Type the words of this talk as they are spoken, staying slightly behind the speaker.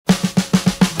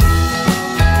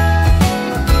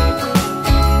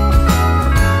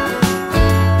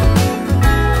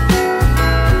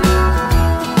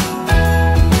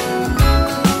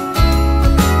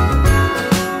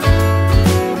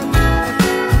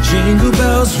Jingle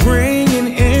bells ringing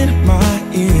in my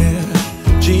ear.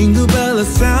 Jingle bell, a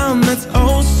sound that's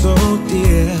oh so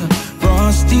dear.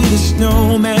 Frosty the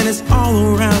snowman is all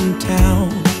around town.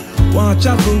 Watch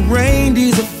out for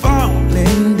reindeers are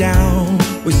falling down.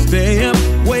 We stay up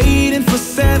waiting for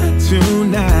Santa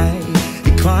tonight.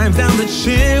 He climbs down the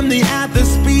chimney at the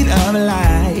speed of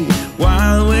light,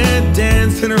 while we're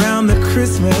dancing around the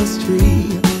Christmas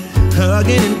tree,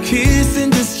 hugging and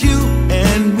kissing just you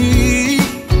and me.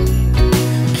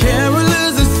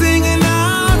 Carolers are singing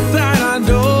outside our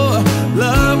door,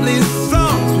 lovely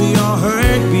songs we all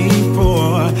heard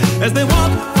before, as they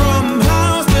walk from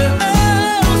house to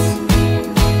house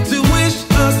to wish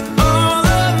us all a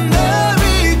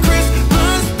Merry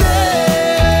Christmas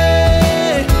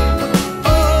Day. Oh,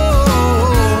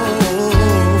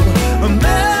 a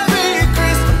Merry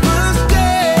Christmas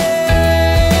Day.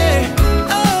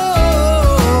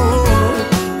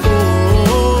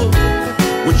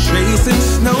 We're chasing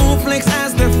snowflakes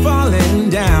as they're falling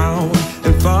down,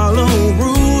 and follow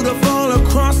Rudolph all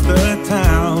across the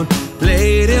town.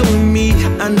 Later we meet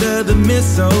under the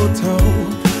mistletoe,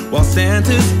 while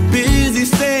Santa's busy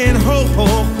saying ho ho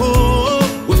ho.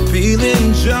 We're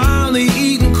feeling jolly,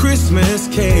 eating Christmas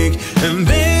cake, and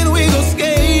then we go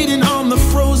skating on the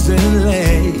frozen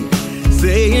lake,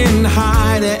 saying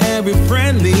hi to every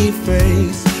friendly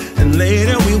face, and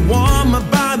later we warm up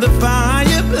by the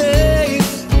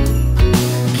fireplace.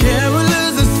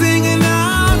 Carolers are singing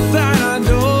outside our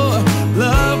door,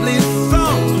 lovely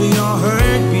songs we all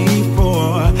heard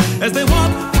before, as they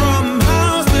walk from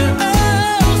house to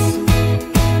house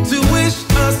to wish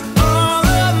us all a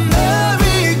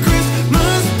Merry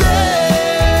Christmas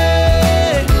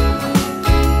Day.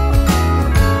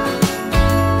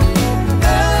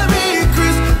 Merry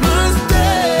Christmas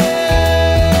Day.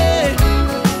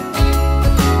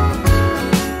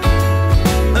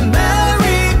 A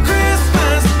Merry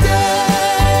Christmas Day.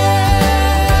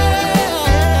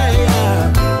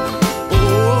 Oh,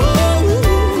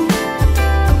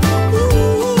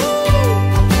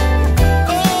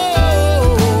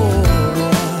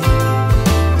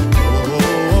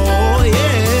 oh,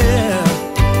 yeah.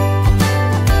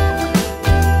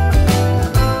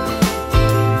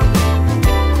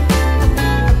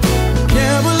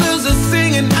 Carolers are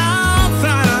singing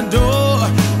outside our door,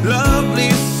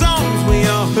 lovely songs we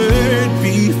all heard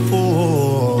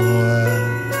before,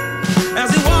 as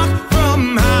we walk from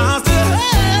house to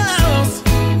house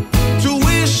to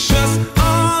wish us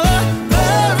all a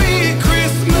Merry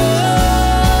Christmas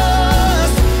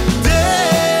Day.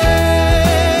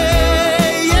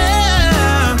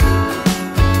 Yeah,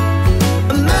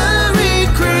 a Merry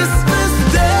Christmas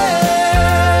Day.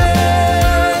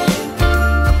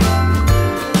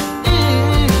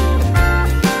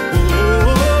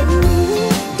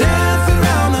 Dancing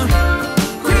around the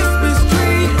Christmas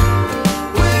tree,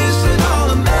 wishing all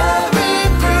a Merry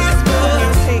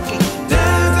Christmas.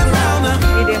 Dancing around the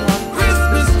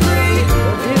Christmas tree,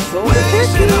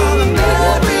 wishing all a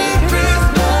Merry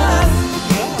Christmas.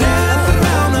 Dancing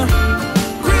around the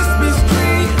Christmas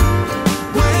tree,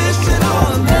 wishing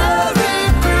all a Merry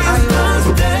Christmas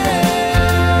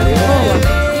Day.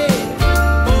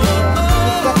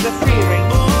 Stop the free ring.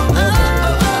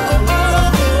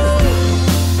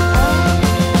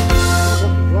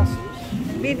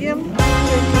 Medium.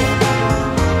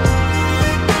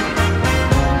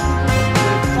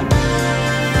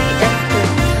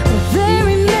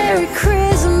 Very Merry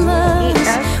Christmas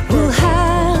we'll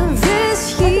have this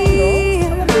year.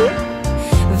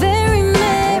 Very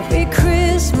Merry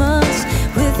Christmas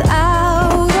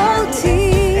without all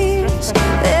tears.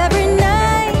 Every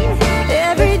night,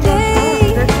 every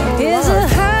day is a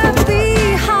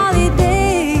happy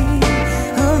holiday.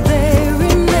 A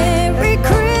very Merry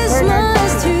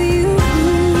Christmas to you.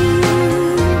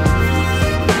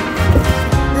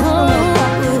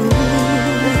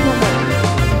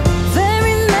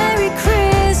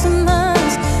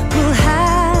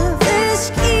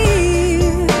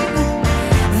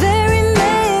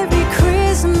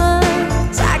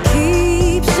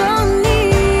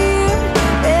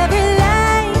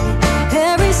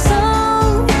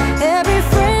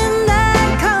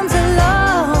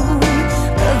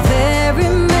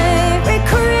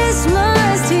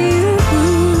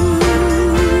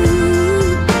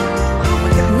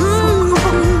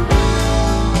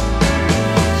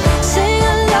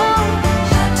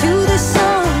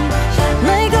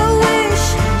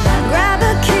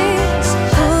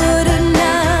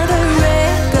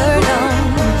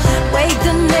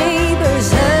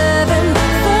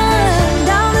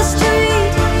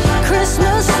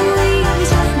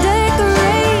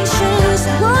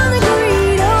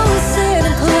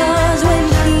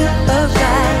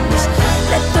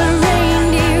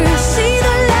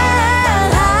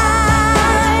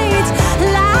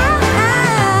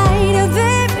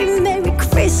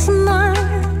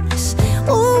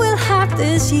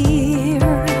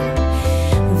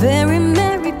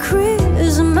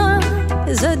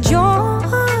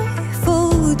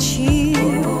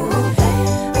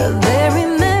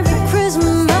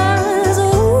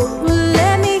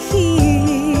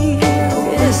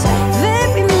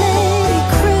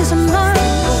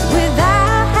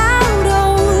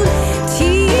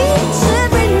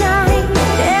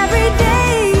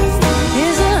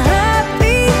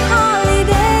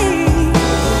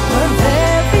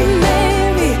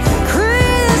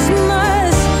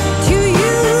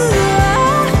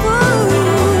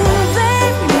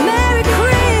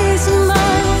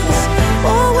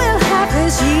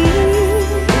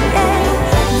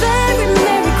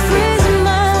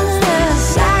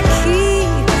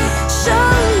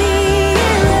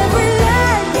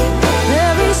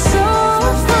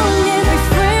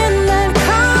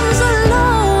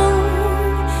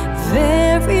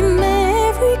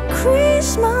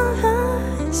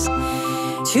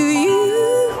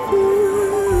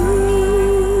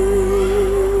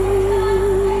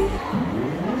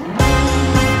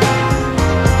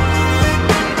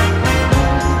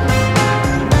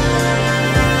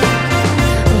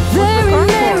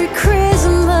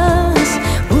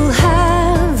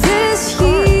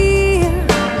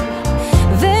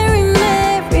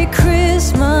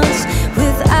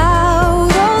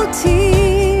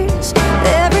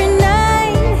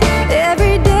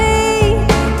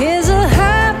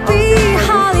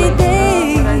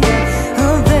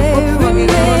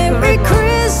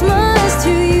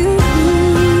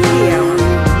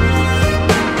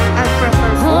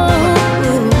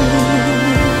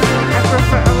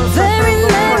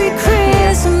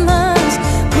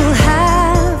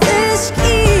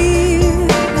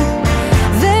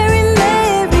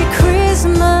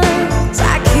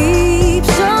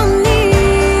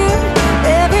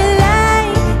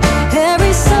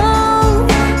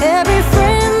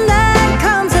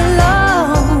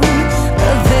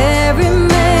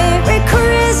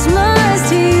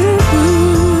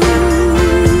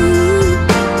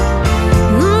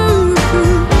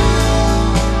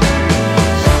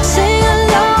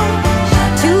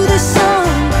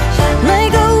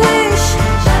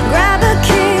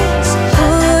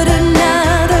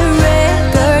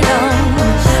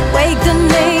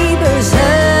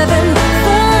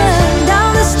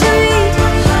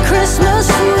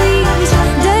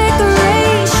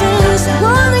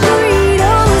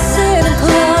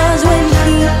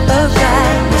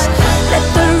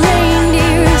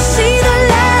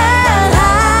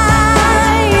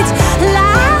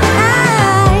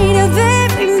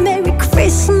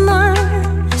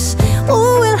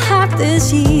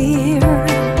 this year.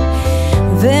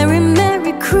 Very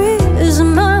Merry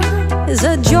Christmas is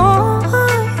a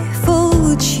joyful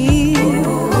cheer.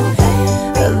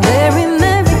 A very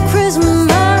Merry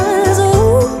Christmas,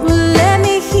 oh, let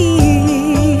me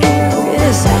hear.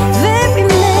 Yes, very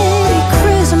Merry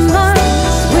Christmas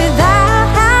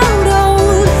without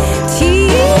old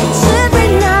tears. Every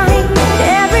night,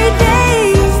 every day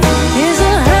is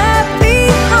a happy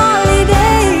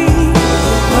holiday.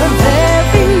 A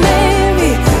very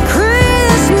Merry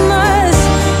Christmas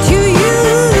to you.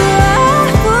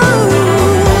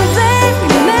 Very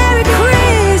Merry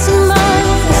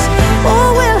Christmas, oh,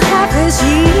 we'll have this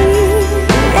year.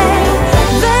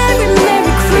 Very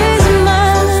Merry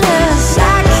Christmas,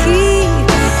 I keep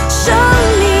so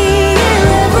near.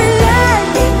 Every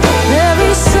light,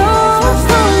 every soul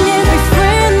from every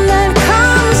friend that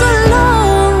comes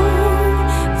along.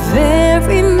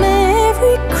 Very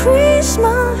Merry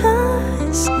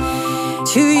Christmas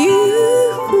to you.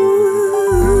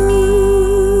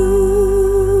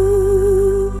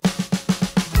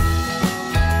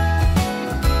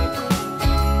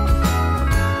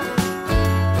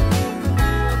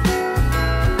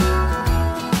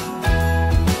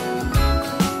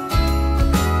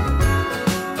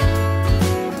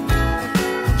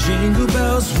 Jingle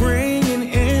bells ringing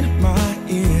in my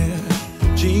ear.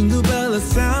 Jingle bell, a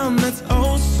sound that's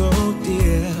oh so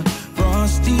dear.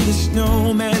 Frosty the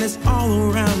snowman is all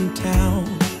around town.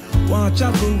 Watch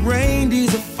out for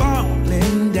reindeers are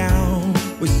falling down.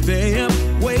 We stay up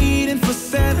waiting for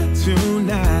Santa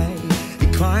tonight. He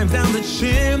climbs down the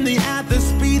chimney at the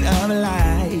speed of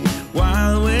light,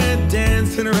 while we're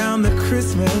dancing around the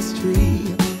Christmas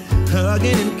tree,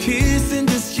 hugging and kissing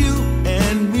just you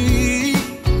and me.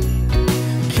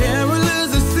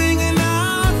 Carolers are singing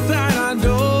outside our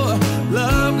door,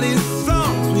 lovely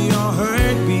songs we all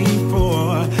heard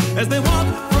before, as they walk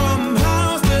from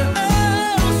house to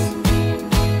house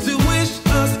to wish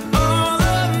us all a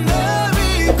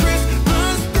Merry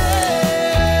Christmas Day.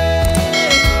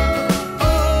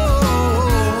 Oh,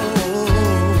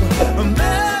 a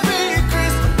Merry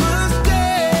Christmas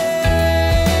Day.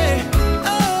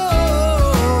 Oh.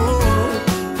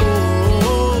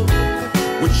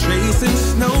 We're chasing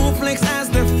snowflakes as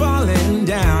they're falling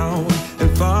down, and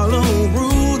follow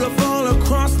Rudolph all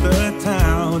across the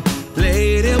town.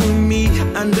 Later we meet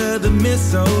under the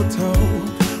mistletoe,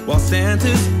 while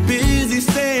Santa's busy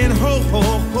saying ho ho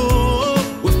ho.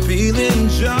 We're feeling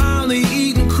jolly,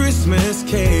 eating Christmas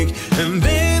cake, and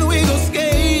then we go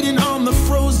skating on the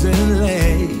frozen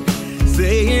lake,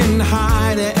 saying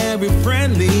hi to every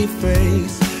friendly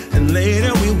face. And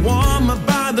later we walk